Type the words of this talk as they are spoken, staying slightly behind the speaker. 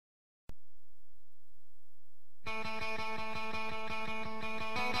Find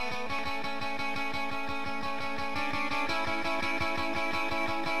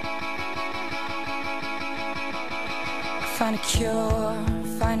a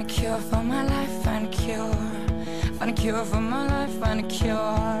cure for my life, find a cure for my life, find a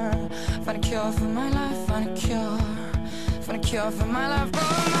cure for my life, find a cure for my life.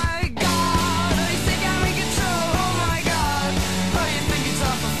 Oh my God, oh, you think I'm in control? Oh my God, oh, you think it's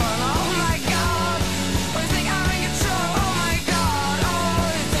all for fun? Oh my God, oh, you think I'm in control? Oh my God,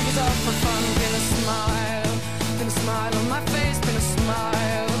 oh, you think it's all for fun? Pin a smile on my face, pin a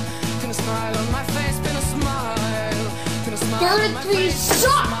smile on my face, pin a smile. Burn 3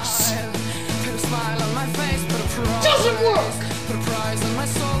 sucks! Put a smile on my face, put a prize. Doesn't work! Put a prize on my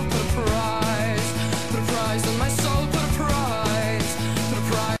soul, put a prize. Put a prize on my soul, put a prize. Put a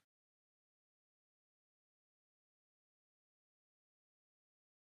prize.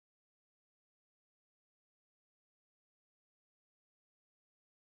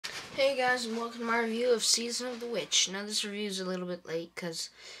 Hey guys, and welcome to my review of Season of the Witch. Now this review is a little bit late because,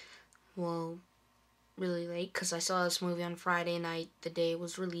 well, really late because I saw this movie on Friday night, the day it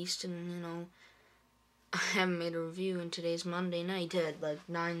was released, and you know, I haven't made a review, and today's Monday night at like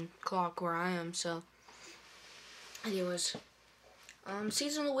 9 o'clock where I am, so anyways,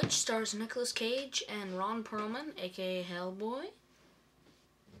 Season of the Witch stars Nicolas Cage and Ron Perlman, aka Hellboy.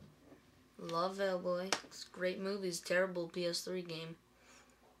 Love Hellboy. It's a great movie. It's a terrible PS3 game.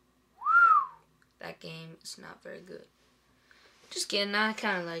 That game is not very good. Just kidding, I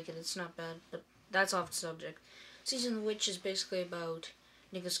kind of like it. It's not bad, but that's off the subject. Season of the Witch is basically about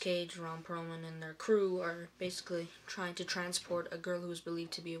Nicolas Cage, Ron Perlman, and their crew are basically trying to transport a girl who is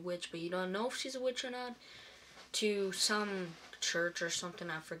believed to be a witch, but you don't know if she's a witch or not, to some church or something,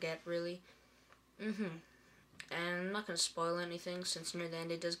 I forget really. And I'm not going to spoil anything, since near the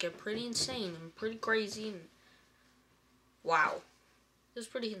end it does get pretty insane and pretty crazy, and wow. It was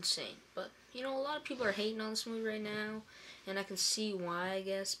pretty insane, but, you know, a lot of people are hating on this movie right now, and I can see why, I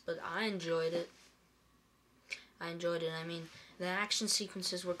guess, but I enjoyed it. I mean, the action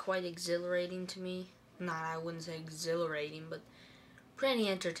sequences were quite exhilarating to me. I wouldn't say exhilarating, but pretty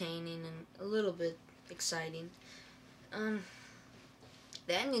entertaining and a little bit exciting. The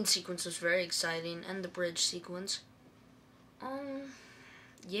ending sequence was very exciting, and the bridge sequence.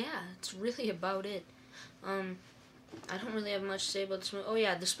 Yeah, it's really about it. I don't really have much to say about this movie. Oh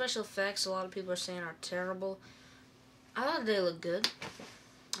yeah, the special effects, a lot of people are saying are terrible. I thought they looked good.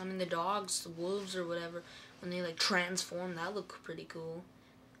 I mean, the dogs, the wolves or whatever, when they like transform, that looked pretty cool.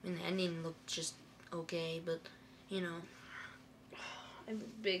 I mean, the ending looked just okay, but, you know, I have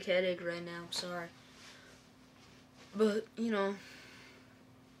a big headache right now, sorry. But, you know,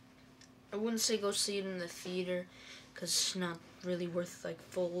 I wouldn't say go see it in the theater, because it's not really worth, like,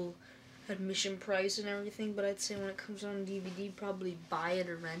 full admission price and everything, but I'd say when it comes on DVD, probably buy it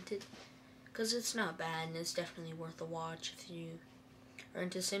or rent it, because it's not bad, and it's definitely worth a watch if you are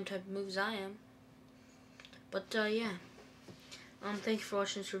into the same type of movies I am. But, yeah. Thank you for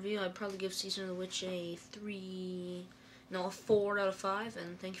watching this review. I'd probably give Season of the Witch a 4 out of 5,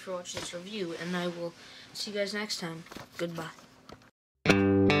 and thank you for watching this review, and I will see you guys next time. Goodbye.